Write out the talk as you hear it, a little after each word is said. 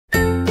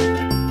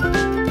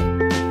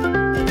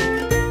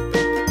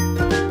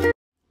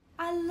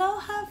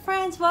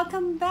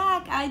welcome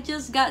back. I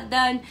just got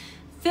done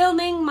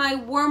filming my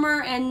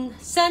warmer and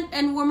scent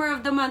and warmer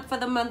of the month for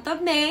the month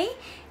of May,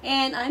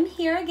 and I'm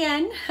here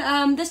again,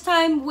 this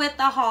time with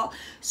a haul.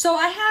 So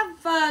I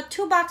have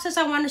two boxes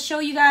I want to show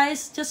you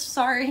guys. Just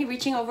sorry,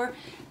 reaching over.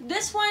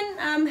 This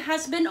one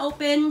has been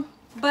open,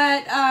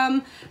 but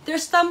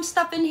there's some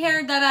stuff in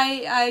here that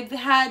I've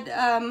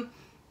had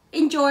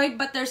enjoyed,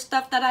 but there's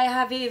stuff that I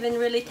haven't even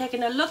really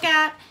taken a look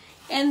at.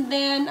 And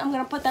then I'm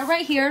gonna put that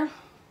right here.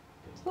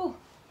 Ooh.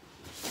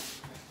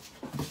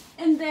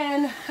 And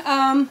then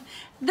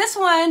this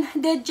one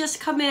did just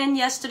come in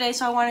yesterday,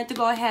 so I wanted to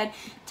go ahead,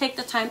 take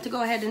the time to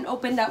go ahead and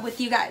open that with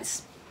you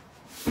guys.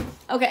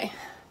 Okay.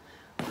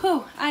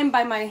 Whew, I'm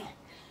by my,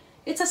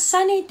 it's a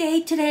sunny day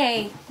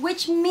today,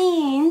 which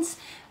means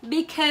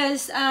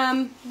because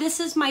this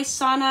is my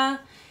sauna.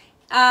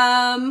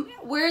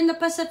 We're in the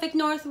Pacific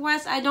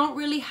Northwest. I don't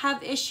really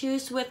have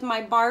issues with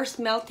my bars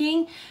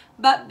melting,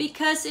 but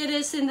because it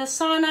is in the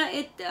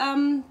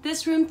sauna,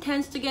 this room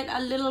tends to get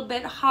a little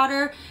bit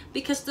hotter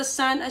because the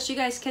sun, as you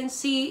guys can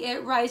see,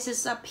 it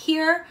rises up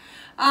here.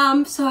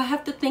 So I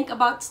have to think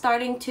about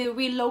starting to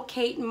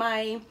relocate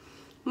my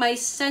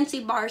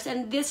Scentsy bars,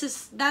 and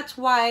that's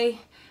why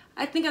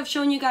I think I've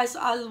shown you guys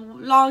a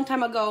long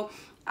time ago.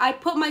 I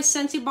put my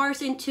Scentsy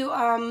bars into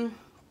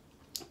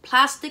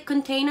plastic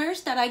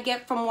containers that I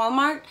get from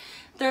Walmart.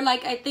 They're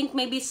like, I think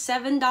maybe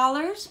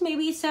 $7,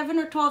 maybe $7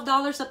 or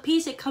 $12 a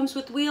piece. It comes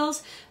with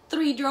wheels,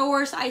 3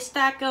 drawers. I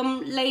stack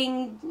them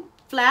laying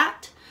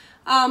flat,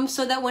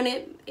 so that when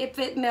if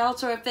it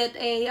melts or if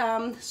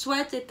it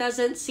sweats, it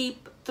doesn't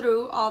seep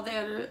through all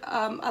the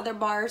other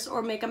bars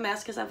or make a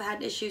mess, because I've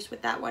had issues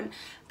with that one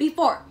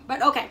before.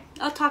 But okay,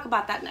 I'll talk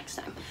about that next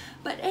time.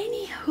 But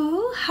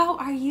anywho, how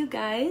are you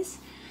guys?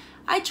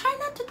 I try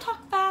not to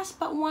talk fast,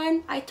 but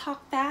 1, I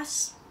talk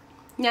fast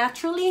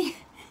naturally.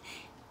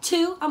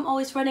 2, I'm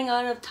always running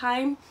out of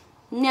time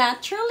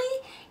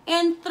naturally.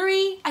 And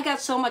 3, I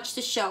got so much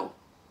to show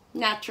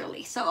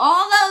naturally. So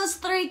all those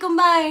 3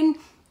 combined,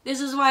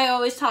 this is why I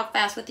always talk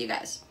fast with you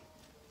guys.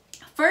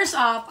 First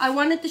off, I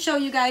wanted to show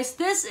you guys,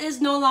 this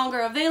is no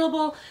longer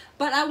available,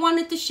 but I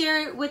wanted to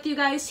share it with you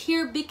guys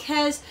here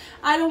because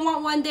I don't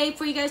want one day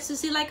for you guys to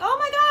see like, oh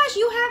my gosh,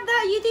 you have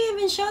that, you didn't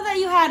even show that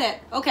you had it.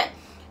 Okay,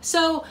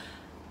 so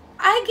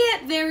I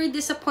get very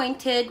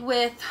disappointed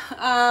with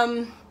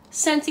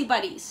Scentsy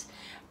Buddies,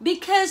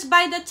 because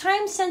by the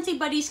time Scentsy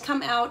Buddies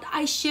come out,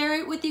 I share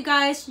it with you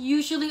guys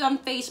usually on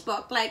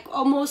Facebook, like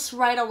almost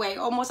right away,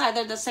 almost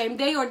either the same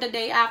day or the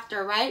day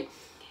after, right?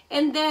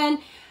 And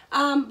then,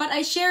 but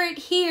I share it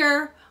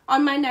here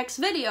on my next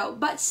video.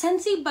 But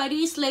Scentsy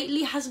Buddies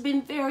lately has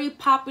been very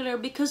popular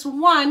because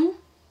 1,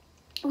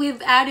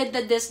 we've added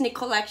the Disney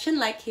collection,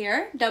 like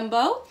here,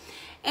 Dumbo.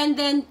 And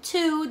then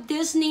 2,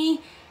 Disney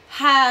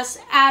has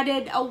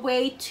added a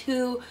way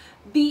to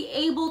be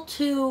able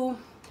to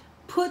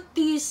put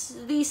these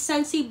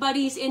Scentsy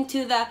Buddies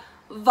into the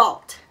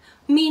vault,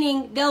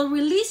 meaning they'll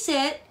release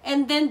it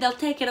and then they'll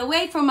take it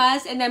away from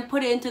us and then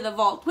put it into the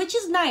vault, which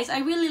is nice. I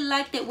really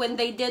liked it when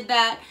they did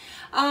that,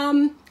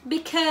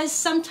 because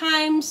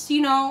sometimes,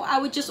 you know, I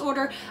would just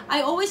order,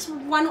 I always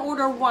want to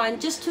order 1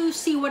 just to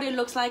see what it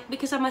looks like,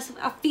 because I'm a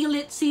feel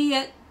it, see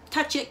it,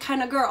 touch it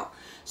kind of girl.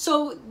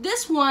 So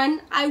this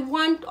one, I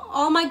want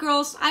all my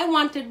girls, I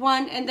wanted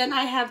 1, and then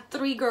I have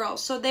 3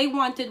 girls, so they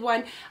wanted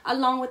 1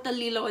 along with the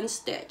Lilo and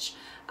Stitch.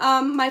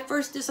 My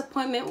first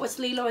disappointment was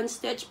Lilo and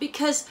Stitch,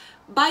 because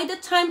by the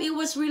time it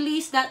was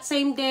released that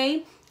same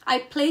day, I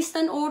placed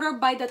an order.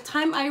 By the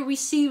time I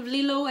received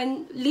Lilo,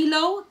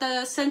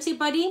 the Scentsy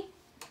Buddy,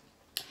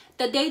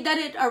 the day that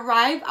it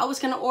arrived, I was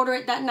going to order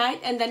it that night,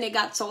 and then it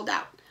got sold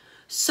out.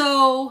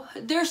 So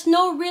there's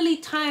no really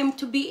time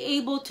to be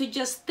able to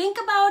just think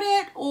about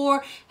it,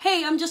 or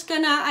hey, I'm just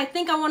gonna, I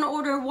think I want to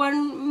order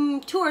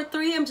 1, 2 or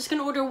 3, I'm just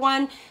gonna order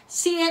 1,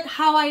 see it,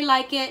 how I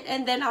like it,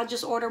 and then I'll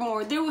just order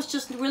more. There was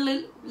just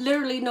really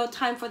literally no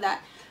time for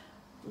that.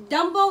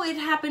 Dumbo, it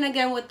happened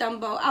again with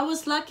Dumbo. I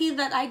was lucky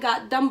that I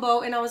got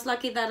Dumbo, and I was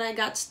lucky that I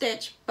got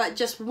Stitch, but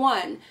just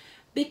 1,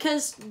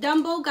 because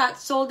Dumbo got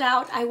sold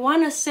out, I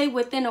want to say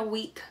within a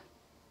week.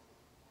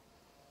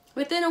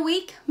 Within a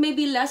week,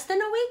 maybe less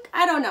than a week,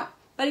 I don't know,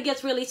 but it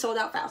gets really sold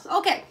out fast.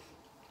 Okay,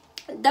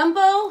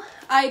 Dumbo,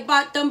 I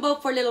bought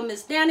Dumbo for little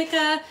Miss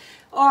Danica.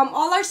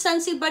 All our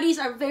Scentsy Buddies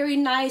are very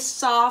nice,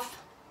 soft.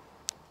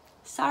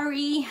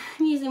 Sorry,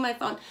 I'm using my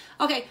phone.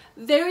 Okay,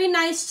 very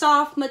nice,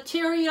 soft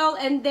material,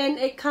 and then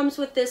it comes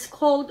with this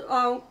cold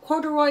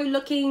corduroy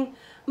looking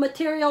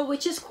material,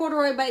 which is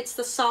corduroy, but it's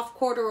the soft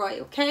corduroy,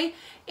 okay?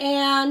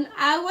 And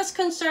I was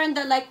concerned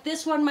that like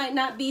this one might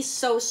not be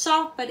so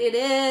soft, but it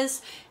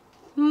is.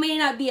 May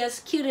not be as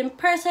cute in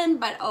person,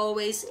 but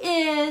always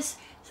is.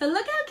 So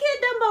look how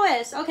cute Dumbo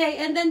is. Okay,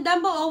 and then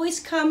Dumbo always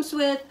comes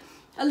with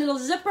a little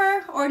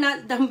zipper, or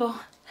not Dumbo.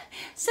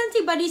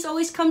 Scentsy Buddies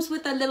always comes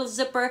with a little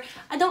zipper.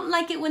 I don't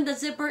like it when the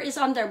zipper is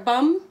on their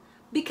bum,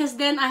 because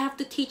then I have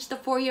to teach the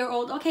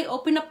 4-year-old, okay,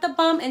 open up the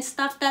bum and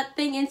stuff that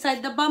thing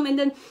inside the bum and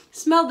then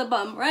smell the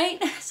bum, right?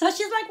 So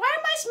she's like, why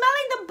am I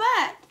smelling the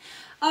butt?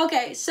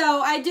 Okay,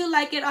 so I do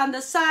like it on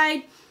the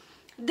side.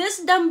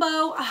 This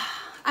Dumbo,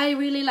 I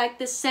really like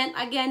this scent.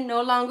 Again,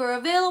 no longer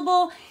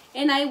available,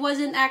 and I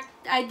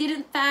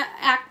didn't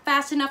act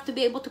fast enough to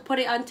be able to put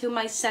it onto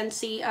my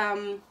Scentsy,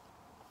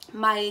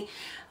 my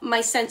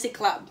Scentsy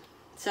club.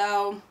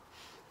 So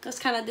I was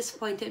kind of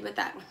disappointed with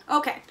that one.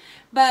 Okay,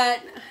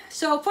 but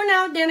so for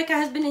now, Danica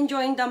has been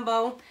enjoying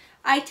Dumbo.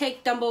 I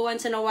take Dumbo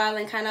once in a while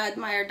and kind of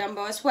admire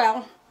Dumbo as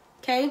well.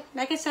 Okay,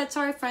 like I said,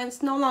 sorry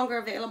friends, no longer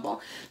available.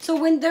 So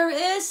when there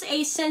is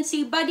a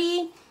Scentsy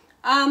buddy,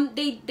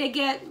 they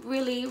get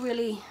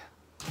really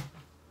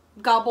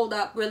gobbled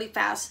up really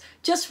fast.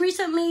 Just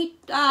recently,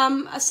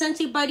 a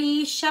Scentsy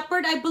buddy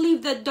Shepherd, I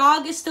believe the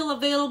dog is still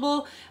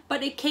available,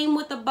 but it came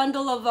with a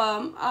bundle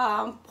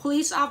of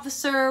police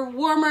officer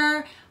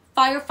warmer,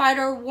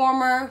 firefighter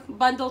warmer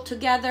bundled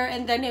together,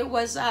 and then it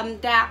was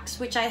Dax,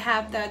 which I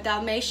have, the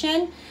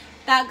Dalmatian,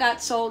 that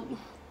got sold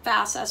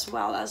fast as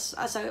well as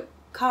a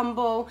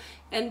combo,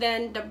 and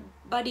then the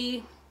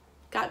buddy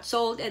got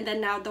sold, and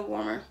then now the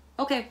warmer.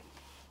 Okay,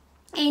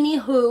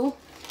 anywho,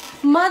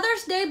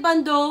 Mother's Day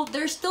bundle,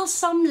 there's still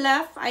some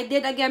left. I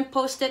did again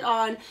post it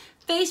on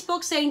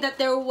Facebook saying that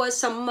there was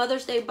some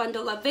Mother's Day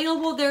bundle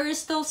available. There is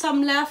still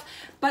some left,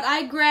 but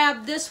I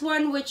grabbed this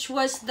one, which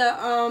was the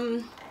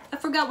I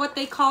forgot what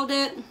they called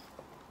it.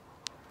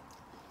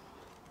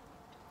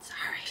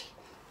 Sorry,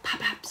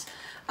 pop-ups.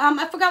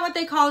 I forgot what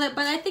they called it,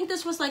 but I think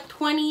this was like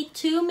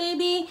 22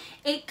 maybe.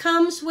 It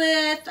comes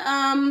with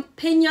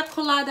Pina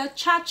Colada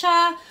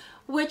Cha-Cha,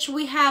 which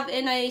we have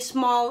in a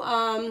small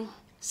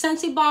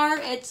Scentsy bar.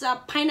 It's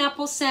a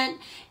pineapple scent.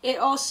 It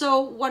also,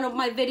 one of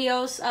my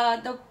videos,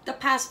 the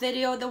past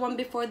video, the one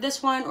before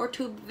this one, or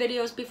 2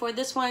 videos before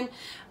this one,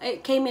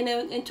 it came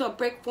into a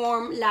brick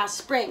form last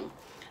spring.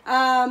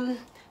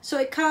 So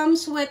it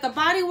comes with a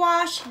body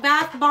wash,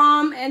 bath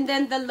bomb, and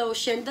then the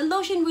lotion. The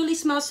lotion really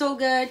smells so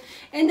good.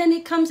 And then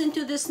it comes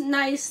into this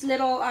nice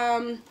little,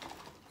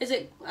 is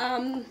it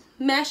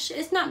mesh?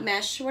 It's not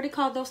mesh. What do you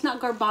call those? Not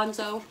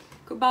garbanzo.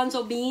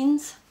 Garbanzo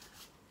beans.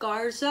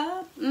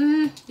 Garza.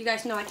 You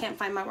guys know I can't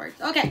find my words.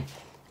 Okay.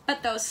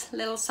 But those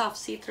little soft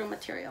see-through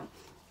material.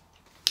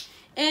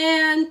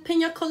 And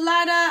Pina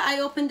Colada. I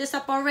opened this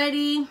up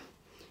already.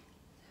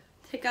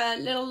 Take a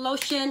little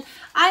lotion.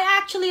 I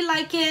actually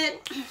like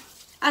it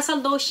as a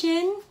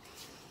lotion.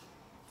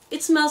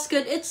 It smells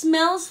good. It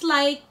smells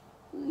like,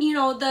 you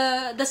know,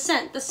 the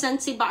scent, the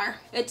Scentsy bar.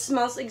 It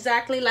smells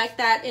exactly like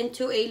that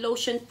into a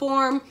lotion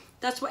form.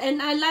 That's what,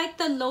 and I like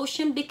the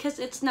lotion because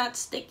it's not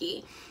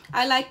sticky.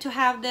 I like to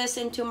have this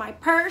into my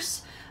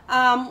purse.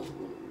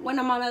 When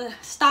I'm on a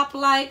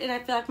stoplight and I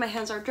feel like my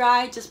hands are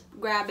dry, just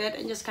grab it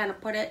and just kind of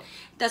put it.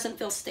 It doesn't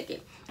feel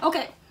sticky.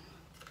 Okay.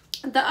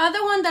 The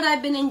other one that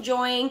I've been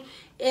enjoying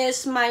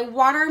is my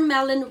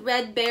watermelon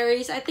red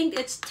berries. I think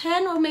it's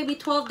 $10 or maybe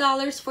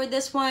 $12 for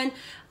this one.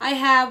 I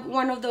have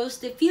one of those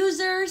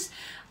diffusers.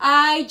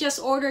 I just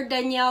ordered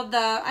Danielle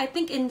I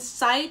think in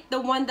sight,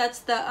 the one that's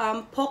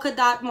the polka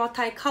dot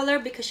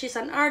multicolor, because she's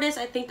an artist.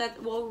 I think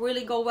that will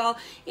really go well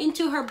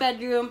into her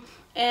bedroom.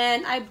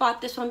 And I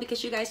bought this one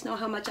because you guys know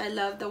how much I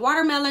love the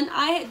watermelon.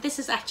 This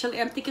is actually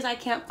empty because I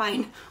can't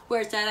find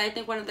where it's at. I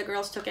think one of the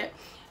girls took it.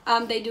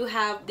 They do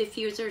have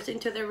diffusers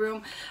into their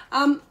room.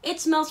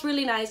 It smells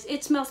really nice.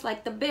 It smells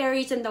like the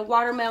berries and the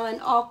watermelon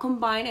all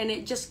combined, and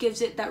it just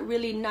gives it that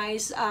really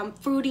nice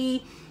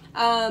fruity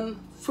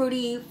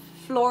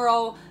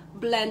floral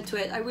blend to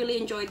it. I really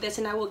enjoyed this,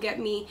 and I will get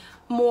me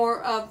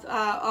more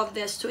of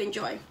this to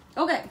enjoy.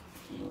 Okay,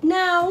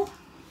 now,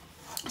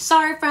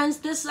 sorry friends,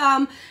 this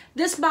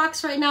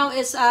box right now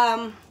is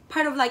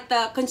part of like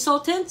the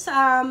consultants.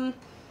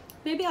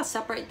 Maybe I'll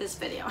separate this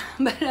video,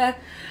 but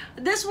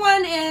this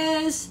one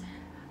is,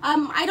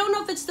 I don't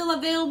know if it's still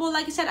available.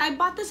 Like I said, I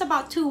bought this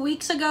about 2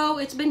 weeks ago.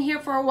 It's been here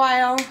for a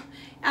while.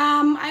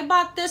 I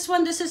bought this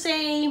one. This is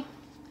a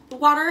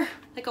water,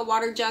 like a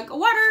water jug, a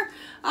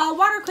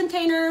water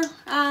container.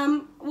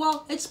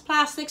 Well, it's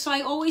plastic, so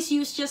I always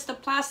use just the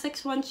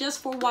plastics one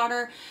just for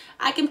water.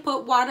 I can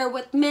put water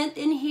with mint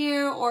in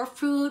here or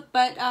fruit,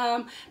 but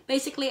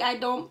basically I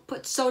don't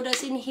put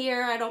sodas in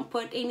here. I don't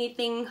put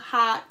anything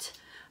hot.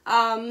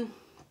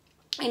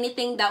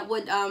 Anything that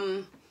would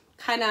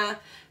kind of,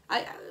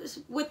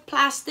 with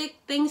plastic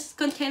things,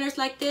 containers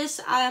like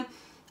this, I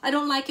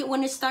don't like it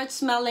when it starts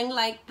smelling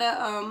like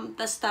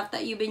the stuff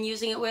that you've been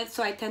using it with,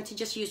 so I tend to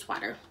just use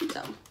water.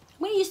 So I'm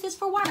gonna use this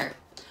for water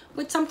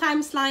with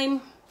sometimes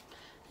lime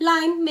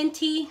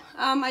minty.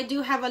 I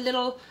do have a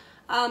little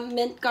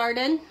mint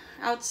garden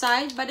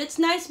outside, but it's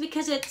nice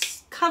because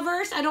it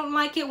covers. I don't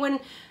like it when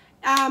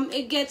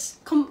it gets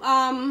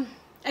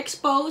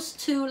exposed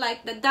to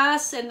like the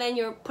dust and then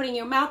you're putting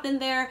your mouth in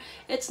there.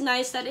 It's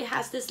nice that it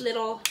has this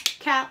little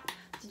cap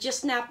to just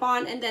snap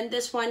on, and then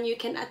this one you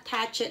can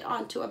attach it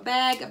onto a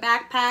bag, a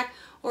backpack,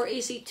 or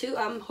easy to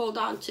hold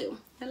on to.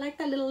 I like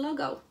that little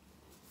logo.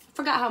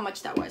 Forgot how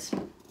much that was.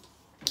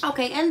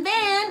 Okay, and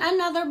then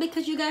another,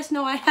 because you guys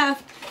know I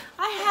have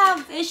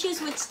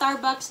issues with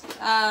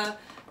Starbucks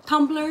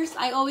tumblers.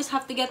 I always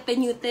have to get the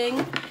new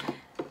thing.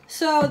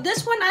 So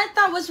this one I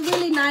thought was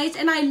really nice,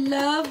 and I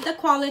love the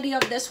quality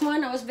of this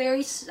one. I was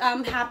very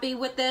happy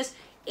with this.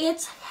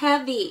 It's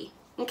heavy.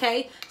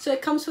 Okay, so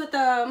it comes with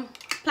a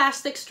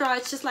plastic straw.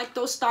 It's just like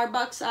those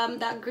Starbucks,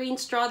 that green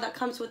straw that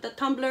comes with the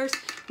tumblers.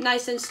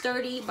 Nice and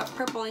sturdy, but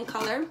purple in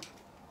color.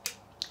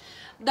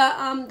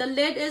 The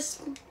lid is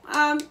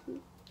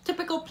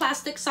typical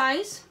plastic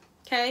size.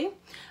 Okay,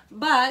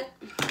 but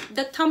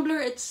the tumbler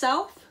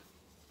itself,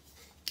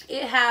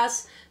 it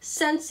has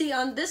Scentsy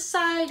on this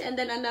side and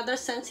then another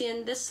Scentsy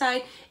on this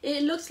side.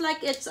 It looks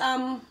like it's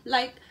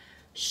like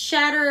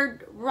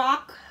shattered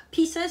rock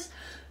pieces.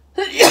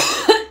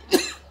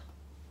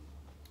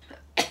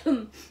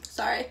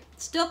 Sorry,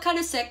 still kind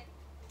of sick,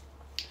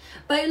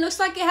 but it looks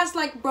like it has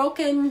like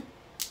broken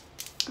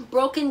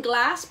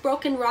glass,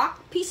 broken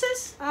rock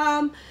pieces.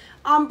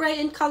 Ombre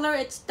in color.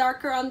 It's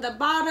darker on the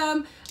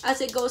bottom.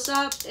 As it goes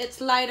up,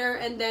 it's lighter,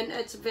 and then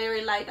it's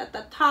very light at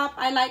the top.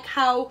 I like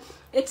how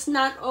it's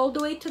not all the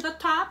way to the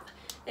top.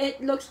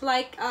 It looks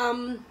like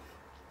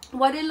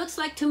what it looks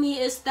like to me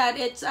is that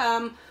it's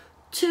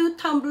 2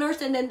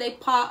 tumblers, and then they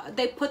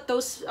put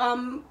those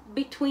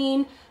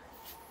between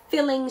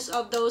fillings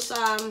of those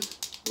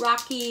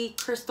rocky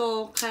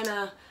crystal kind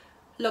of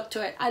look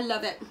to it. I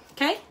love it.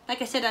 Okay,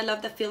 like I said, I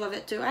love the feel of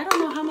it too. I don't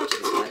know how much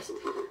this was,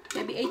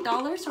 maybe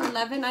 $8 or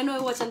 $11. I know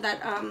it wasn't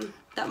that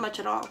that much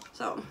at all,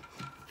 so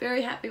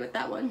very happy with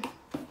that one.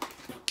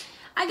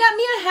 I got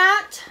me a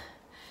hat.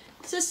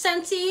 It's a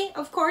Scentsy,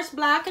 of course,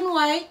 black and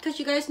white, because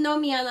you guys know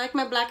me, I like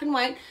my black and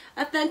white.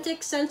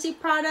 Authentic Scentsy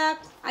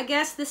product. I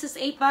guess this is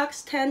 $8,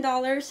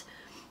 $10.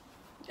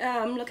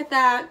 Look at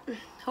that.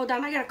 Hold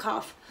on, I got a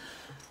cough.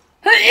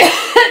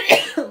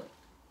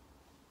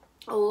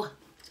 Oh,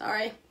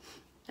 sorry,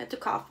 I had to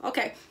cough.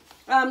 Okay,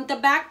 the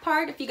back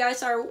part, if you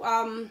guys are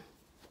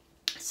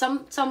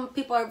some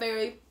people are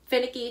very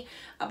finicky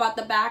about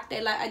the back.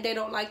 They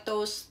don't like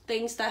those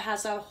things that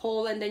has a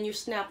hole and then you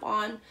snap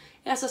on.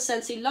 It has a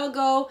Scentsy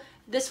logo.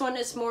 This one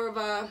is more of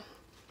a,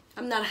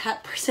 I'm not a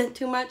hat person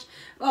too much.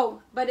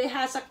 Oh, but it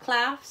has a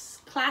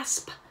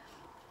clasp,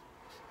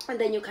 and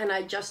then you kind of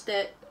adjust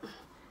it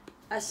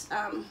as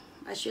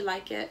you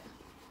like it.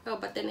 Oh,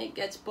 but then it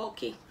gets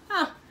bulky.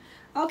 Ah,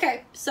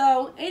 okay.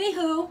 So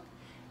anywho,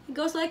 it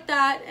goes like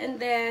that, and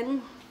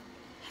then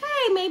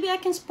hey, maybe I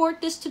can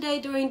sport this today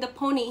during the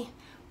pony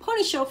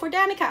show for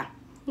Danica.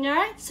 All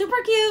right,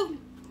 super cute.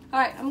 All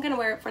right, I'm gonna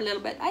wear it for a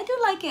little bit. I do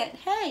like it.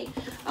 Hey,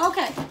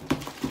 okay.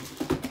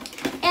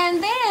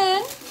 And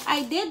then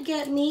I did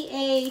get me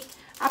a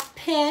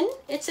pin.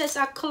 It says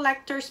a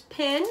collector's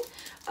pin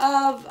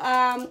of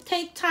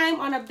Take Time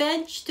on a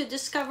Bench to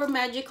Discover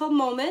Magical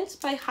Moments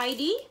by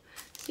Heidi.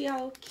 See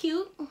how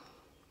cute?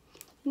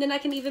 And then I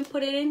can even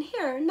put it in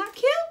here. Not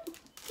cute?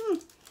 I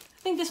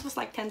think this was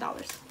like $10.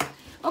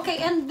 Okay,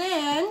 and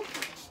then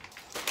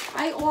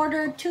I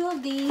ordered 2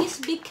 of these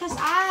because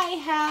I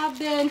have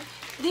been,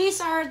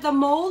 these are the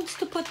molds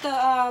to put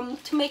the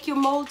to make your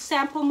mold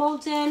sample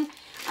molds in.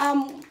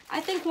 I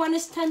think one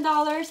is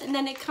 $10, and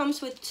then it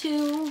comes with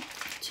two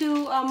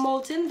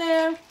molds in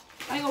there.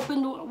 I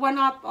opened one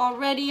up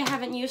already. I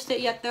haven't used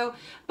it yet though,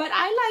 but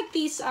I like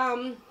these.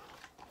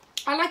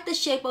 I like the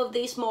shape of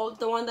these molds.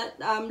 The one that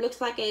looks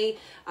like a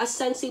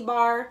Scentsy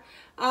bar.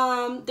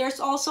 There's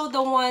also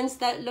the ones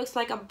that looks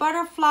like a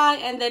butterfly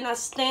and then a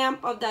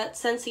stamp of that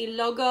Scentsy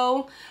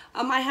logo.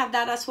 I have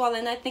that as well,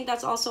 and I think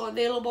that's also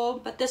available,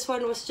 but this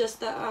one was just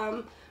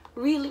the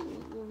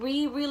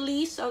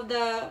re-release of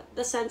the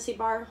Scentsy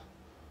bar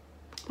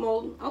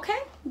mold. Okay,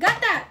 got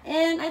that,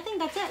 and I think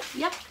that's it.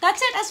 Yep,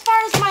 that's it as far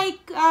as my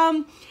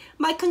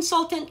my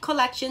consultant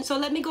collection. So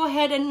let me go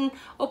ahead and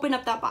open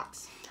up that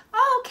box.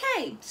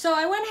 Okay, so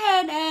I went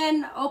ahead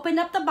and opened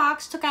up the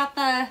box, took out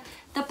the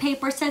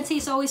paper. Scentsy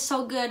is always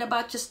so good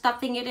about just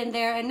stuffing it in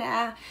there and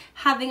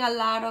having a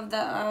lot of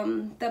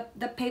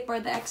the paper,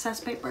 the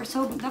excess paper.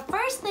 So the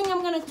first thing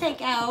I'm gonna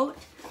take out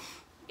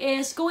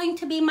is going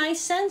to be my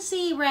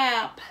Scentsy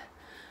wrap.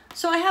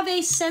 So I have a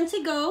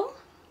Scentsy Go,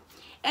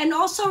 and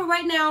also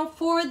right now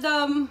for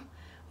the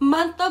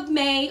month of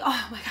May,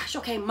 oh my gosh,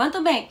 okay, month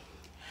of May.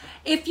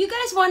 If you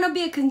guys want to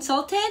be a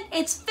consultant,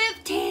 it's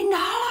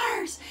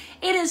 $15.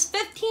 It is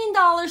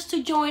 $15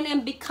 to join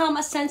and become a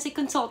Scentsy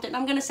consultant.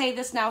 I'm going to say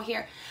this now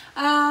here.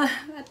 I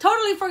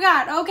totally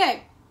forgot.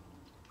 Okay.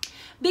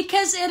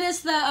 Because it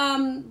is the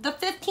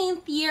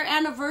 15th year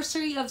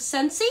anniversary of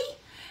Scentsy.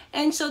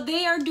 And so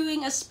they are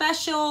doing a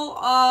special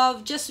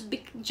of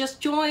just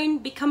join,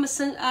 become a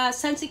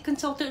Scentsy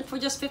consultant for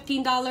just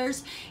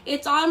 $15.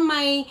 It's on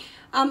my...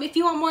 if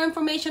you want more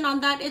information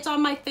on that, it's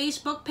on my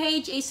Facebook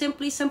page,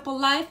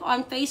 Asimplysimplelife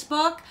on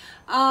Facebook.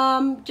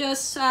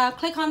 Just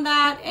click on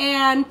that,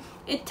 and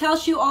it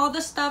tells you all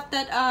the stuff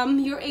that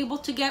you're able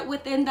to get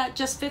within that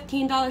just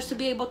 $15 to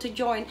be able to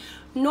join.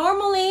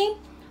 Normally,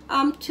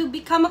 to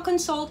become a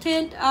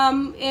consultant,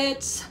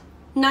 it's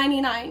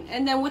 $99,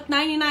 and then with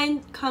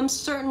 $99 comes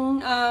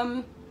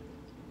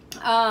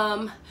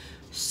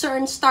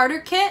certain starter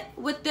kit.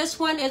 With this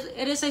one,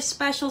 it is a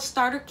special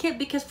starter kit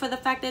because for the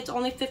fact that it's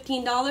only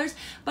 $15,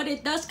 but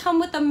it does come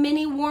with a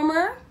mini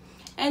warmer,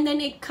 and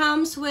then it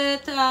comes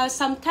with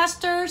some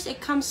testers, it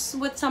comes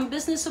with some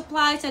business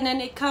supplies, and then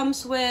it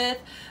comes with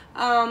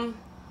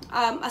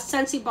a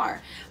Scentsy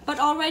bar, but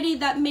already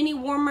that mini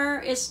warmer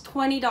is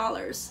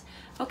 $20.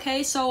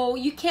 Okay, so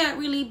you can't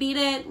really beat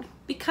it.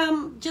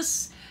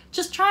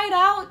 Just try it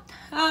out.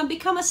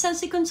 Become a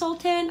Scentsy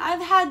consultant.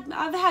 I've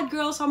had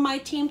girls on my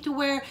team to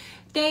where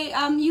they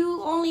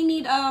you only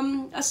need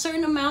a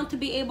certain amount to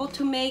be able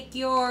to make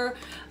your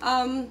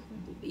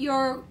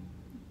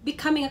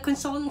becoming a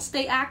consultant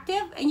stay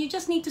active, and you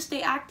just need to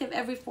stay active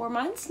every 4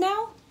 months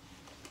now.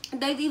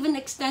 They've even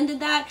extended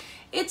that.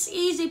 It's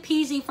easy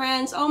peasy,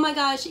 friends. Oh my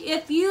gosh,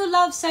 if you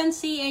love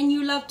Scentsy and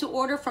you love to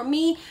order from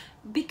me,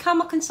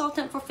 become a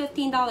consultant for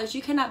 $15.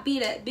 You cannot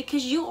beat it,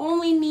 because you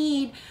only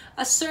need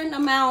a certain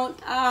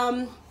amount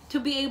to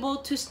be able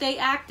to stay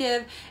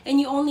active, and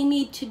you only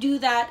need to do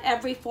that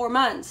every 4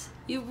 months.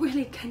 You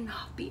really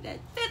cannot beat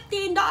it.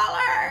 $15.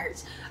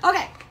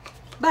 Okay,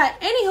 but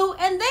anywho,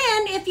 and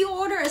then if you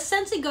order a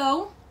Scentsy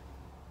Go,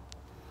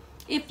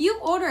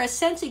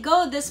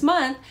 this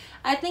month,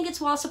 I think it's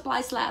while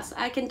supplies last.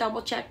 I can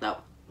double check though.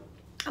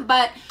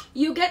 But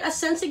you get a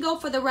Scentsy Go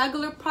for the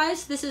regular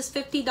price. This is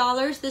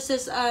 $50. This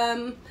is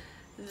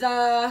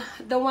the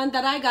one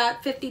that I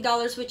got,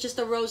 $50, which is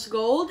the rose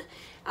gold.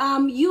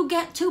 You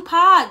get 2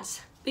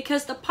 pods,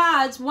 because the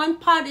pods, one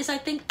pod is I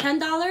think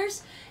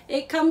 $10.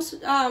 It comes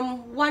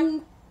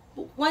one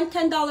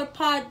 $10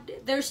 pod.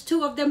 There's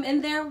 2 of them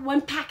in there.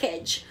 One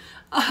package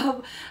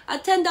of a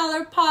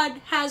 $10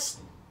 pod has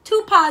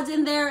 2 pods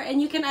in there,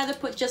 and you can either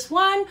put just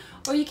one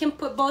or you can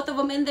put both of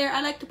them in there.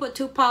 I like to put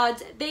 2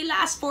 pods. They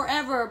last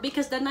forever,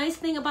 because the nice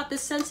thing about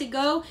this Scentsy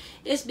Go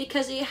is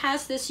because it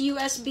has this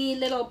USB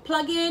little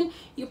plug-in.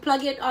 You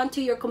plug it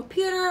onto your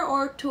computer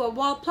or to a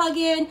wall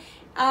plug-in.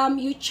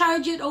 You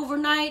charge it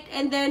overnight,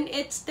 and then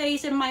it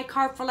stays in my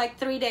car for like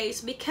 3 days,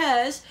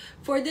 because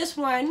for this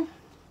one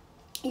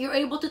you're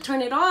able to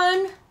turn it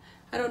on.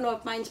 I don't know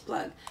if mine's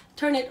plugged.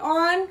 Turn it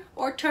on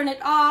or turn it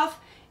off,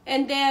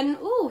 and then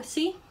ooh,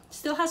 see,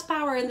 still has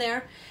power in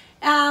there,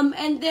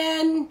 and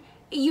then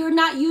you're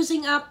not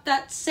using up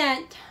that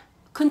scent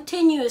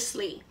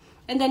continuously,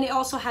 and then it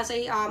also has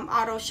a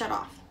auto shut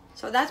off,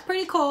 so that's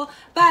pretty cool.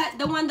 But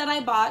the one that I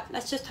bought,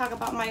 let's just talk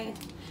about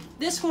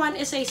this one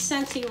is a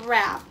Scentsy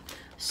wrap.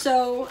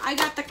 So I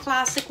got the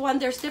classic one.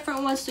 There's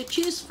different ones to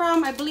choose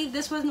from. I believe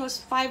this one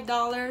was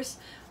 $5.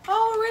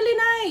 Oh,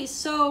 really nice.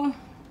 So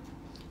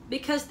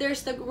because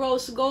there's the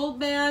rose gold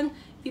band,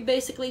 you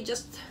basically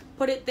just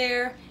put it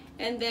there,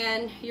 and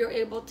then you're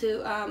able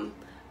to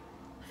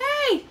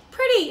hey,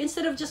 pretty,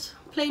 instead of just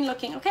plain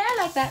looking. Okay, I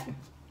like that.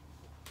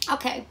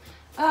 Okay,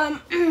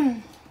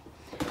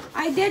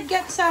 I did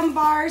get some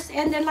bars,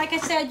 and then like I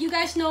said, you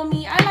guys know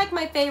me, I like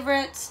my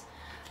favorites.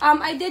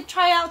 I did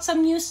try out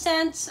some new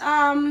scents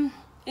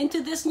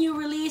into this new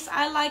release.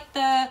 I like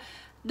the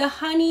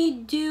honey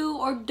do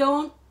or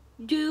don't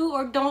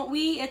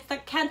we. It's the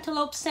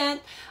cantaloupe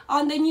scent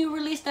on the new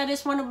release. That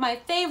is one of my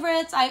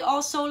favorites. I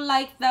also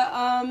like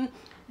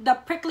the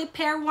prickly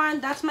pear one.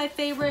 That's my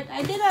favorite.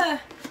 I did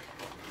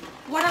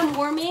what I'm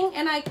warming,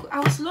 and I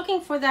was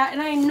looking for that,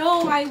 and I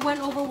know I went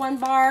over 1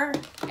 bar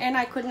and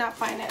I could not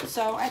find it,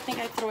 so I think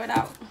I threw it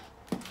out.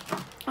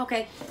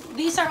 Okay,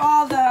 these are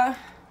all the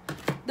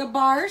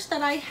bars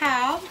that I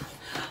have.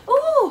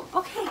 Ooh,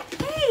 okay,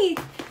 hey,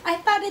 I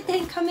thought it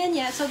didn't come in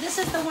yet. So this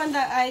is the one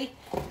that I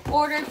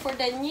ordered for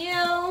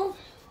Danielle,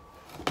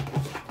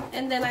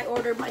 and then I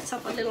ordered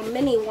myself a little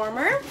mini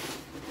warmer.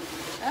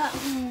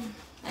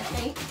 I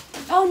think.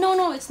 Oh,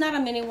 no, it's not a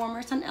mini warmer.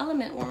 It's an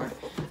element warmer.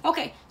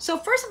 Okay, so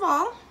first of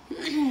all,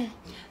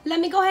 let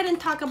me go ahead and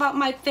talk about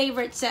my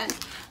favorite scent.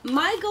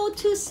 My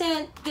go-to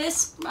scent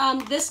this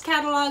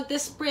catalog,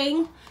 this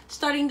spring,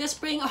 starting this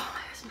spring. Oh,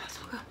 it smells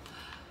so good.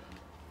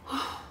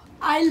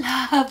 I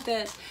love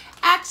this.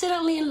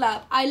 Accidentally in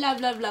love. I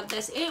love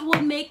this. It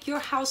will make your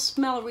house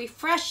smell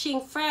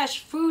refreshing, fresh,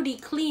 fruity,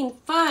 clean,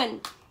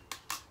 fun.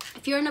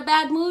 If you're in a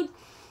bad mood,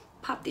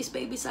 pop these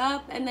babies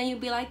up, and then you'll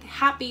be like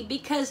happy,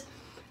 because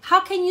how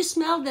can you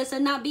smell this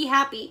and not be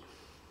happy?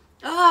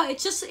 Oh, it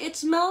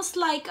smells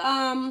like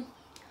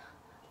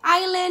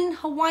island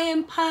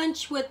Hawaiian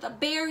punch with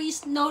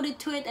berries noted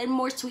to it and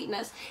more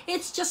sweetness.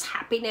 It's just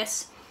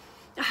happiness.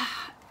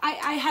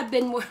 I have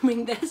been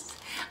warming this.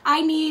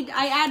 I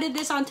added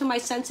this onto my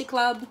Scentsy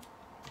Club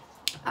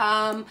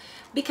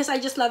because I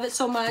just love it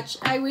so much.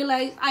 I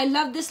realized I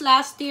loved this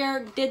last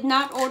year, did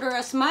not order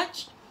as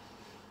much,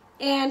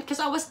 and because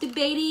I was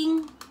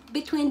debating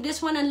between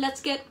this one and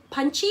Let's Get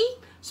Punchy,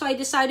 so I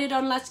decided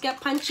on Let's Get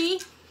Punchy,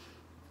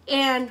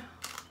 and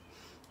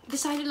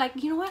decided, like,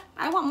 you know what,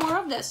 I want more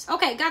of this.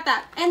 Okay, got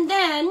that. And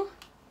then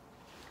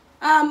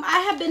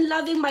I have been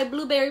loving my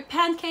blueberry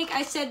pancake.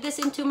 I said this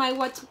into my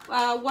what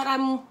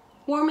I'm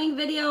warming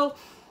video.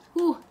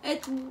 Ooh,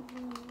 it's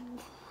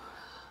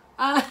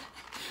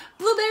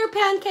blueberry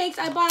pancakes.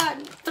 I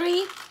bought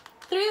three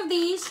of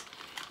these.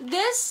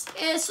 This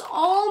is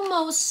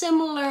almost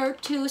similar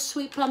to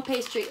sweet plum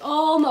pastry,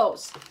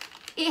 almost.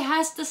 It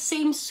has the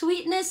same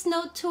sweetness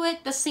note to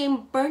it, the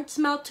same burnt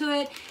smell to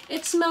it.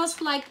 It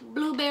smells like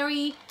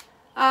blueberry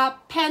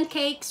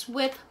pancakes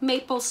with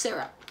maple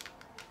syrup.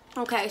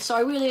 Okay, so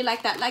I really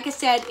like that. Like I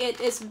said, it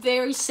is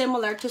very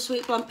similar to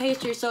sweet plum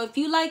pastry. So if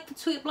you like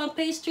sweet plum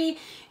pastry,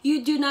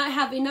 you do not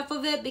have enough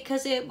of it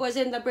because it was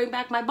in the Bring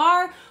Back My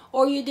Bar,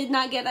 or you did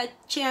not get a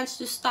chance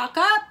to stock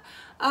up,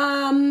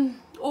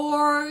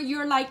 or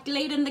you're like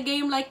late in the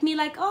game like me,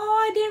 like,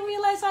 oh, I didn't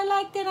realize I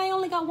liked it. I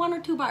only got 1 or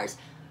 2 bars.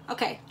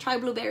 Okay, try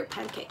blueberry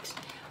pancakes.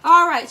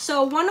 All right,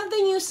 so one of the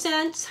new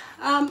scents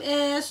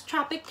is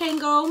Tropic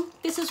Tango.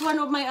 This is one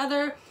of my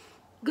other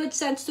good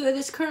scents to it.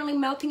 It's currently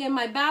melting in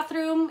my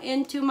bathroom,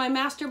 into my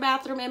master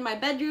bathroom in my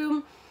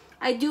bedroom.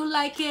 I do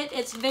like it.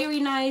 It's very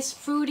nice,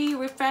 fruity,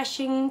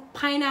 refreshing,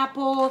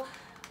 pineapple,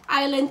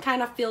 island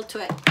kind of feel to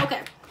it.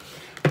 Okay.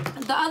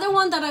 The other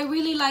one that I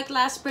really liked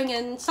last spring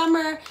and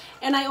summer,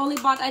 and I only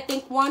bought I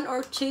think 1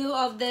 or 2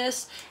 of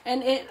this,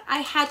 and I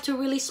had to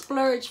really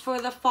splurge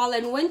for the fall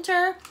and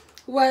winter,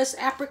 was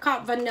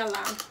Apricot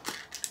Vanilla.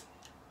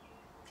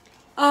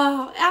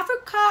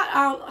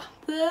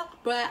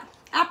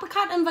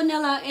 Apricot and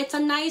vanilla, it's a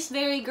nice,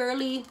 very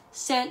girly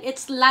scent.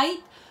 It's light,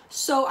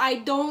 so I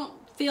don't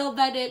feel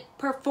that it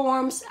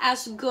performs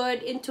as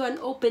good into an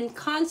open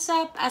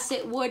concept as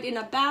it would in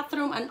a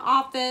bathroom, an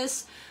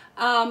office,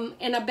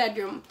 in a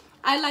bedroom.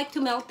 I like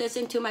to melt this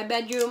into my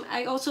bedroom.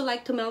 I also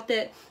like to melt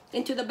it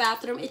into the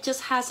bathroom. It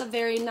just has a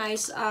very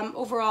nice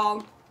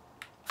overall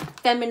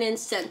feminine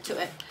scent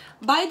to it.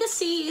 By the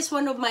Sea is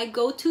one of my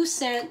go-to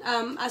scent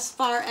as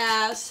far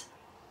as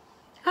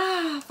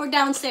for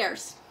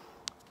downstairs.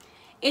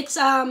 It's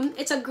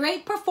a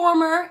great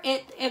performer.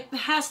 It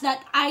has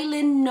that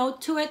island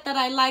note to it that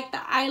I like,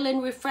 the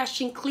island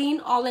refreshing clean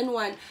all in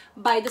one,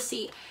 By the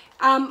Sea.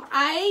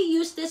 I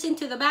use this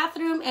into the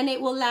bathroom and it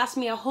will last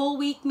me a whole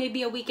week,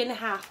 maybe a week and a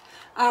half.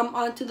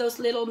 Onto those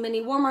little mini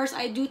warmers.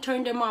 I do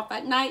turn them off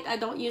at night. I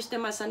don't use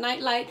them as a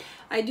night light.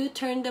 I do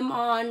turn them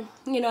on,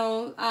 you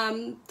know,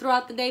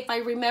 throughout the day if I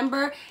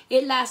remember.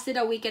 It lasted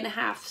a week and a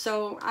half,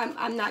 so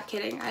I'm not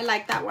kidding. I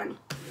like that one.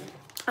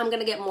 I'm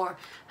gonna get more.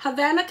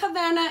 Havana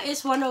Cabana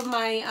is one of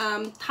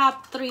my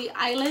top 3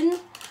 island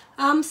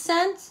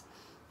scents.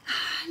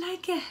 I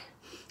like it.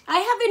 I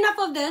have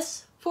enough of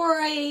this for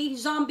a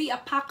zombie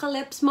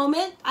apocalypse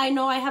moment. I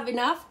know I have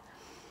enough,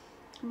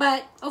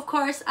 but of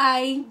course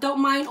I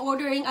don't mind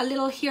ordering a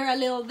little here, a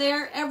little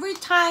there. Every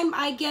time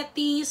I get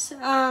these,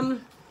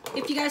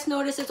 if you guys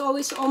notice, it's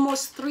always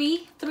almost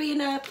 3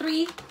 and a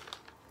 3,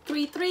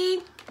 3,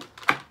 3,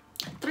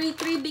 3,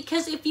 3,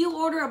 because if you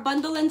order a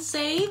bundle and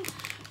save,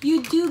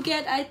 you do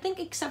get, I think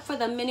except for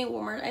the mini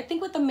warmer, I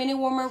think with the mini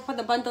warmer for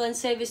the bundle and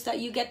save is that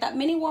you get that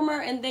mini warmer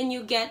and then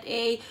you get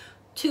a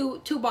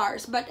two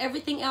bars, but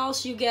everything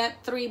else you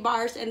get 3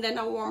 bars and then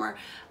a warmer.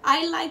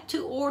 I like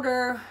to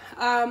order,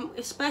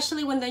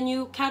 especially when the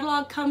new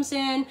catalog comes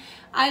in,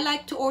 I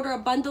like to order a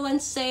bundle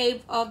and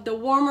save of the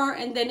warmer,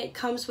 and then it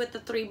comes with the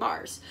 3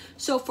 bars.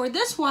 So for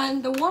this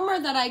one, the warmer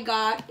that I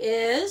got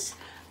is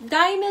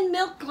Diamond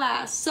Milk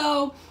Glass.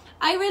 So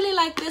I really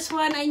like this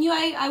one. I knew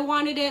I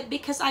wanted it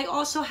because I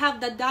also have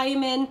the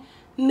Diamond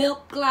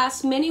Milk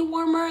Glass mini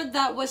warmer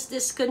that was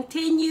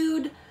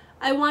discontinued,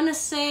 I want to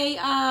say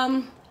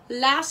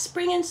last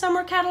spring and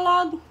summer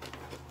catalog.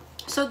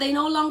 So they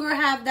no longer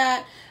have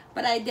that,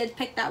 but I did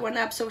pick that one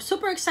up. So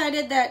super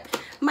excited that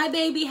my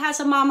baby has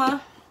a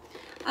mama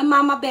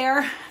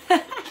bear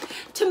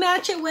to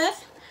match it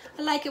with.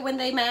 I like it when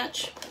they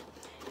match.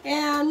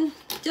 And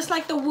just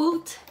like the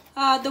Woot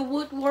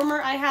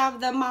warmer, I have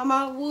the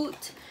Mama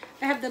Woot.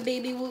 I have the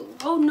Baby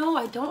Woot. Oh no,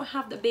 I don't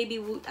have the Baby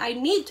Woot. I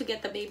need to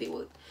get the Baby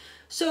Woot.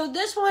 So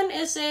this one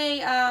is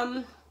a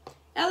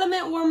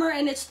element warmer,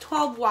 and it's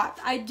 12 watt.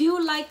 I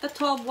do like the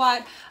 12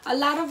 watt. A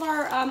lot of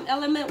our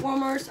element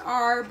warmers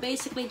are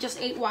basically just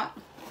 8 watt.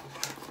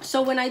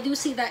 So when I do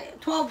see that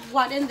 12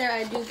 watt in there,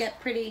 I do get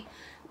pretty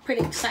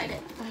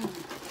excited.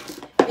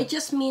 It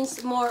just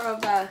means more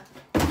of a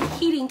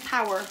heating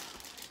power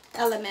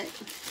element.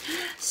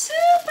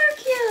 Super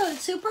cute,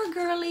 super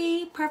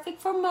girly,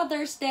 perfect for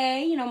Mother's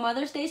Day. You know,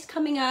 Mother's Day is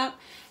coming up.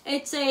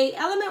 It's a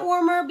element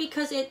warmer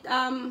because it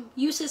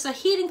uses a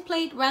heating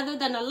plate rather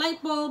than a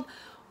light bulb.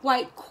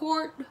 White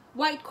cord,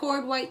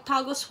 white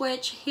toggle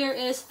switch. Here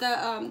is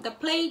the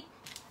plate,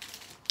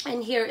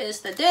 and here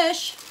is the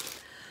dish.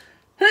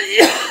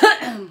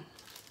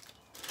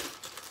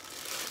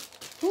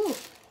 Ooh.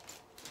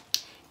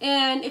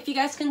 And if you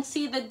guys can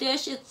see the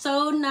dish, it's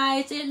so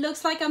nice. It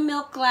looks like a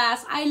milk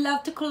glass. I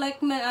love to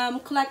collect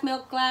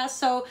milk glass.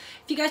 So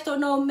if you guys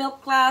don't know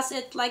milk glass,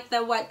 it's like the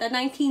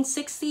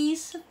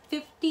 1960s,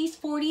 50s,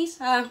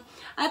 40s.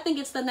 I think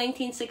it's the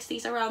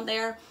 1960s, around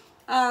there.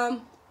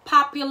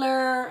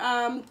 Popular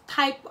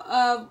type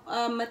of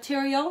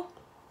material.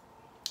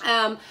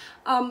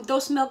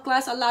 Those milk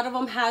glass, a lot of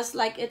them has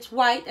like, it's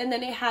white and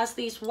then it has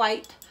these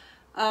white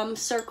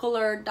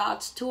circular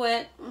dots to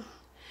it.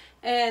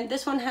 And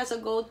this one has a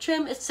gold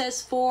trim. It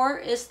says 4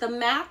 is the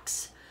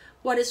max,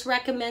 what is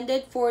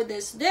recommended for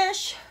this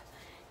dish.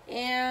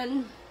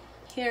 And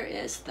here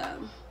is the,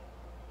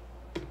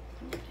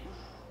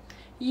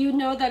 you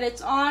know that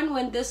it's on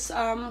when this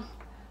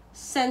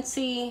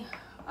Scentsy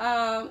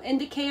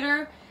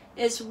indicator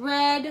is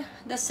red,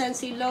 the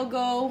Scentsy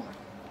logo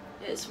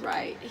is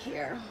right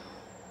here.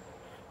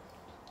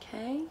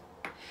 Okay.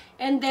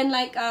 And then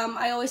like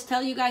I always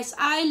tell you guys,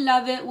 I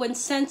love it when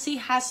Scentsy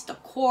has the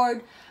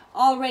cord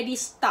already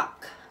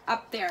stuck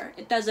up there.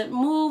 It doesn't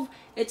move,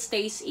 it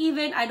stays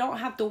even. I don't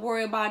have to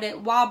worry about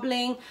it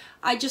wobbling.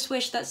 I just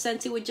wish that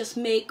Scentsy would just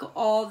make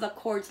all the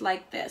cords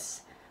like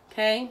this.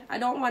 Okay, I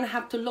don't want to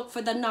have to look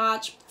for the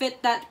notch,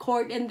 fit that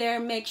cord in there,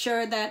 make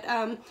sure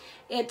that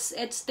it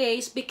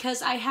stays,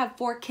 because I have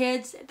 4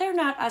 kids. They're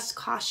not as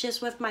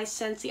cautious with my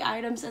Scentsy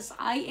items as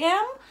I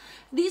am.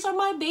 These are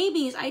my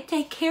babies. I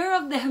take care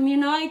of them, you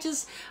know.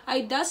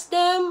 I dust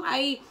them.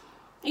 I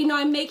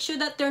make sure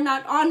that they're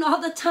not on all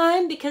the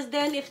time, because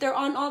then if they're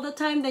on all the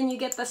time, then you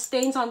get the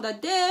stains on the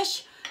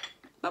dish.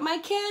 But my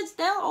kids,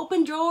 they'll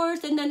open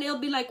drawers and then it'll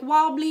be like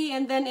wobbly,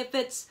 and then if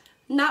it's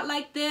not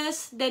like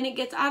this, then it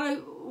gets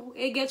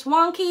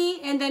wonky,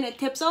 and then it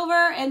tips over,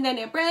 and then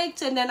it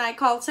breaks, and then I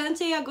call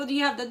Scentsy. I go, do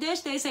you have the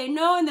dish? They say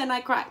no, and then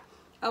I cry.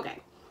 Okay.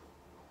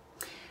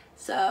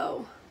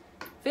 So,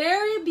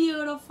 very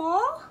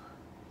beautiful.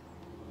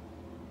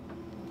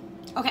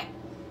 Okay.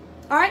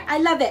 All right, I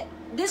love it.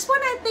 This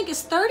one I think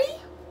is 30.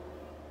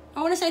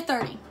 I want to say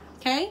 30.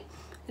 Okay.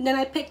 And then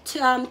I picked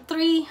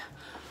three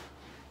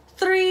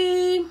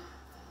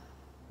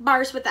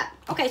bars with that.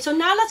 Okay, so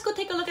now let's go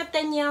take a look at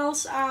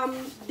Danielle's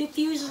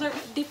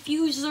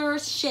diffuser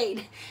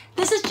shade.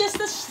 This is just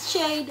the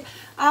shade.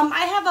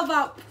 I have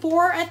about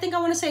 4, I think I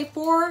want to say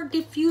 4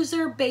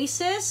 diffuser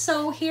bases.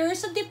 So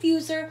here's a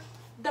diffuser.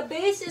 The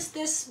base is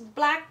this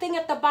black thing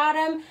at the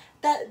bottom.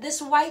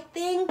 This white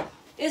thing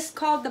is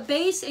called the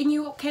base, and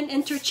you can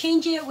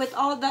interchange it with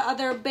all the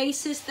other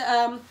bases.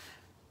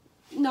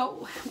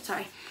 No, I'm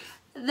sorry.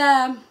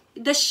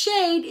 The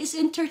shade is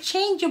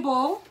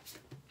interchangeable.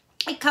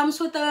 It comes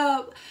with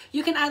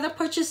you can either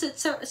purchase it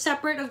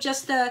separate of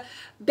just the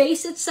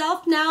base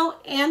itself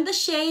now and the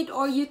shade,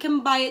 or you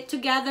can buy it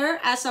together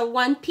as a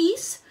one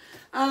piece.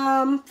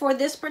 For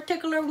this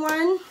particular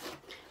one,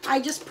 I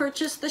just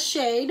purchased the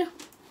shade.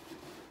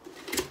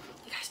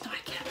 You guys know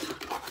I can't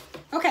talk.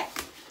 Okay,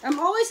 I'm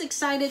always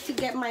excited to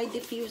get my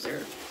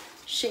diffuser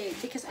shade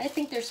because I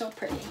think they're so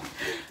pretty.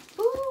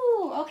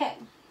 Ooh, okay.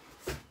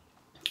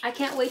 I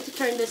can't wait to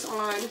turn this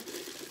on.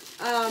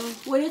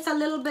 When it's a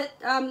little bit,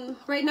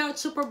 right now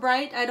it's super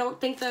bright. I don't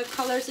think the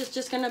colors is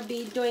just gonna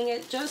be doing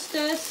it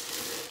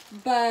justice.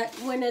 But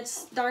when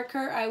it's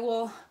darker, I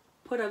will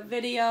put a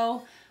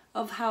video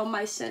of how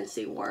my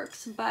Scentsy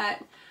works. But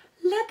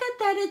look at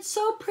that, it's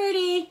so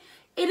pretty.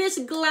 It is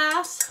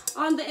glass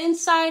on the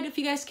inside, if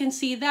you guys can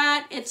see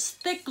that. It's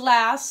thick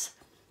glass,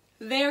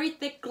 very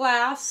thick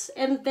glass.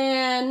 And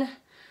then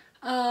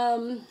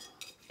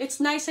it's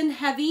nice and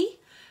heavy.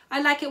 I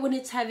like it when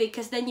it's heavy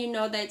because then you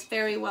know that it's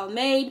very well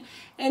made.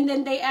 And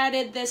then they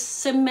added this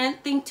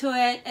cement thing to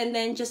it, and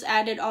then just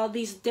added all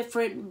these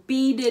different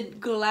beaded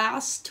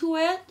glass to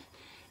it.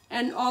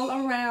 And all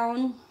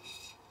around,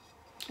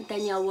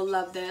 Danielle will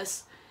love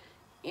this.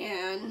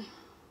 And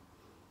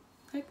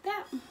like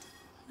that. Isn't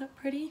that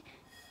pretty?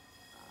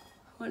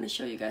 I want to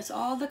show you guys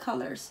all the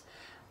colors.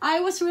 I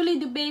was really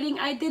debating.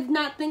 I did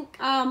not think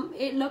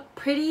it looked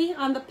pretty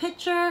on the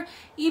picture.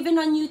 Even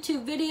on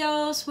YouTube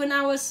videos when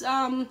I was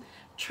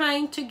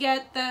trying to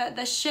get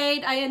the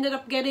shade, I ended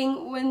up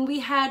getting, when we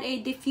had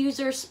a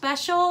diffuser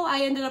special,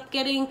 I ended up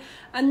getting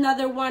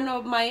another one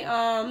of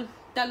my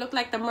that looked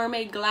like the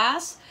mermaid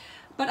glass.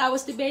 But I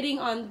was debating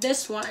on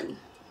this one.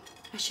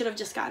 I should have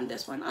just gotten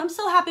this one. I'm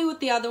still happy with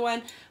the other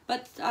one,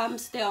 but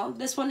still,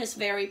 this one is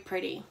very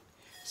pretty.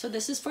 So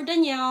this is for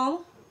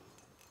Danielle.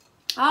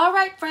 All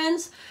right,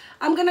 friends,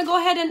 I'm gonna go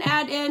ahead and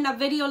add in a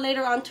video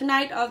later on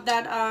tonight of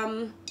that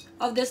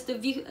of this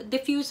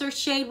diffuser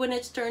shade when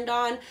it's turned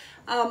on.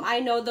 I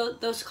know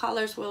those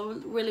colors will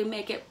really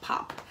make it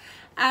pop.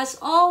 As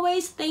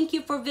always, thank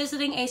you for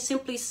visiting A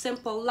Simply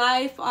Simple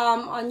Life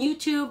on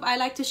YouTube. I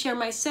like to share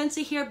my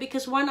Scentsy here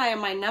because, one, I am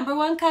my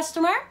 #1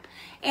 customer,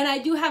 and I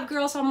do have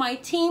girls on my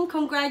team.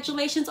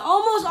 Congratulations,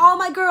 almost all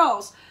my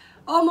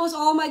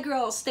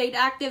girls stayed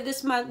active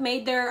this month,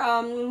 made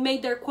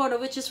their quota,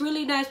 which is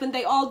really nice when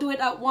they all do it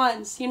at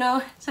once, you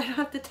know, so I don't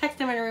have to text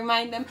them and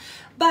remind them.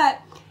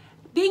 But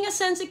being a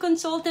Scentsy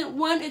consultant,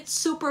 1, it's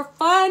super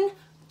fun.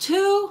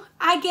 2,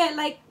 I get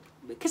like,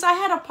 because I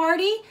had a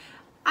party,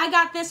 I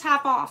got this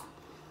half off.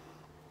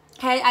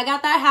 Okay, I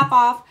got that half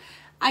off.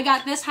 I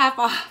got this half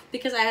off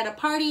because I had a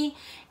party,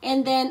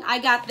 and then I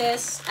got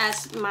this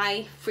as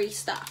my free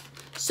stuff.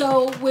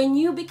 So when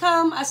you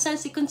become a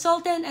Scentsy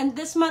consultant, and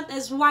this month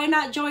is Why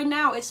Not Join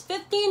Now, it's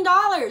 $15.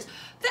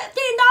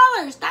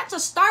 $15! That's a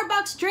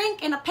Starbucks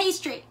drink and a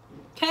pastry.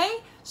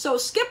 Okay? So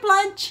skip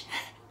lunch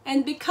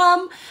and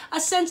become a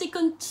Scentsy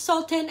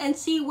consultant and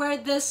see where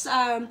this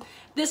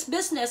this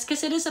business,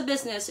 because it is a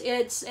business,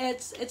 it's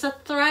a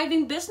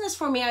thriving business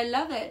for me. I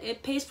love it.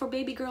 It pays for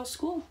baby girl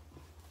school,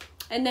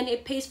 and then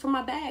it pays for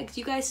my bags.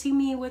 You guys see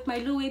me with my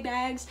Louis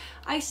bags.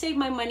 I save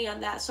my money on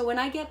that, so when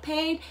I get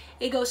paid,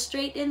 it goes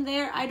straight in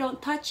there. I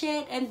don't touch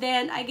it, and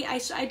then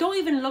I don't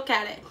even look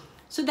at it.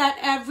 so that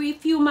every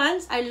few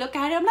months I look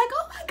at it, I'm like,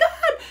 oh my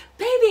God,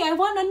 baby, I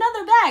want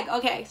another bag.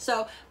 Okay,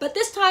 so, but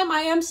this time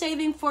I am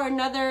saving for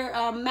another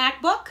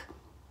MacBook.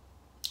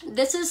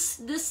 This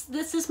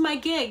is my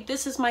gig.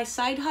 This is my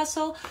side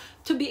hustle,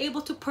 to be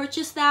able to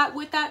purchase that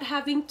without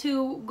having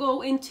to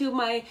go into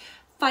my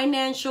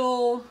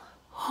financial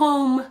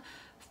home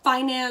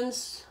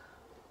finance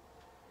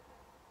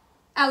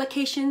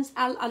allocations,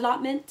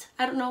 allotment.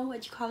 I don't know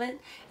what you call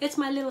it. It's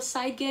my little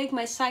side gig,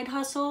 my side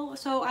hustle.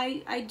 So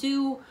I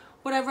do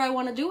whatever I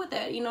want to do with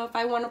it. You know, if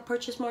I want to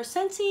purchase more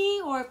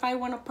Scentsy, or if I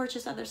want to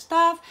purchase other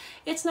stuff,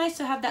 it's nice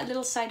to have that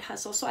little side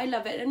hustle. So I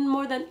love it. And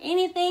more than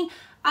anything,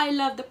 I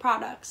love the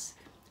products.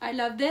 I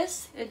love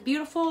this. It's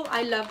beautiful.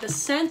 I love the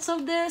scents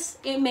of this.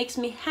 It makes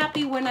me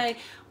happy when I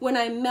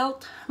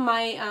melt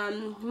my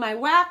my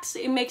wax.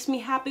 It makes me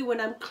happy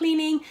when I'm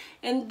cleaning,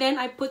 and then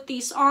I put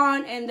these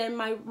on, and then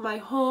my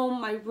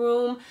home, my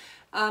room,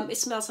 it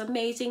smells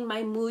amazing.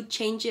 My mood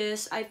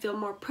changes. I feel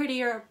more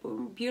prettier,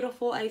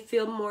 beautiful. I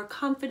feel more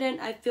confident.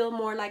 I feel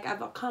more like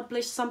I've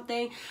accomplished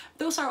something.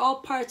 Those are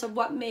all parts of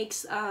what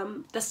makes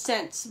the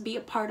scents be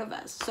a part of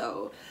us.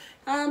 So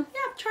yeah,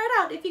 try it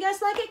out. If you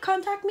guys like it,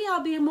 contact me.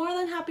 I'll be more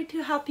than happy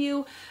to help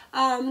you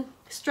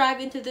strive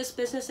into this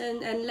business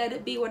and let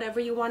it be whatever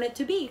you want it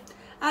to be.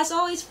 As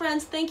always,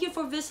 friends, thank you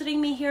for visiting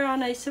me here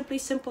on A Simply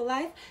Simple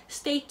Life.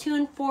 Stay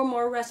tuned for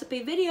more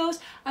recipe videos.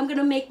 I'm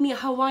gonna make me a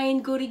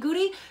Hawaiian goody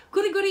goody.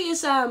 Goody goody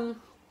is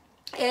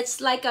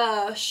it's like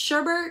a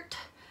sherbet,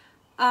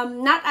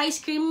 not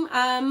ice cream,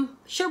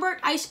 sherbet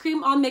ice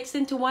cream all mixed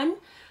into one.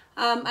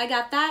 I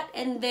got that,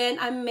 and then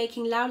I'm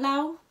making lau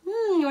lau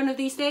one of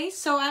these days.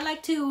 So I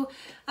like to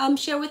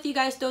share with you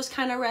guys those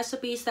kind of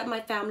recipes that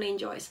my family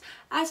enjoys.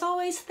 As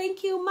always,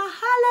 thank you.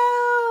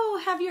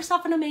 Mahalo. Have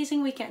yourself an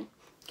amazing weekend.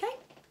 Okay,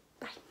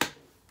 bye.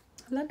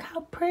 Look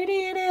how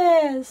pretty it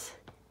is.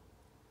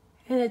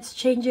 And it's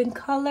changing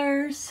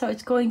colors. So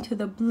it's going to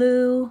the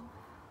blue.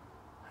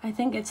 I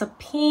think it's a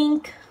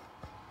pink.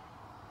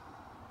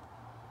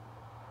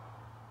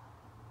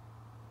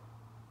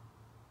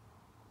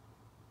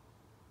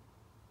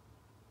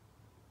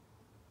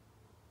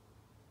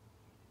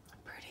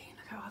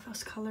 All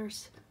those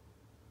colors.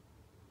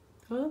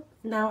 Oh,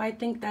 now I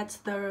think that's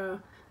the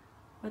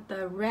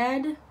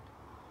red,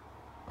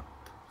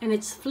 and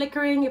it's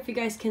flickering, if you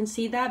guys can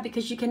see that,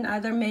 because you can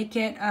either make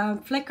it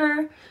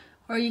flicker,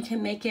 or you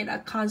can make it a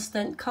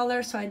constant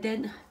color. So I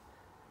did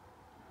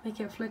make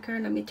it flicker.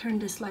 Let me turn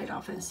this light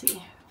off and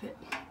see if it,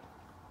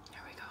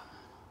 there we go.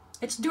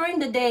 It's during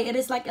the day. It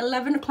is like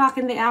 11 o'clock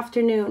in the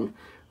afternoon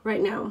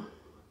right now.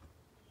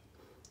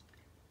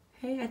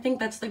 Okay, I think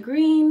that's the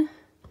green.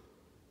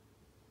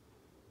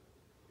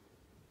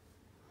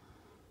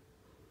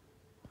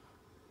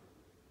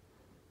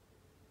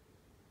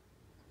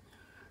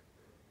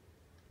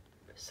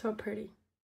 So pretty.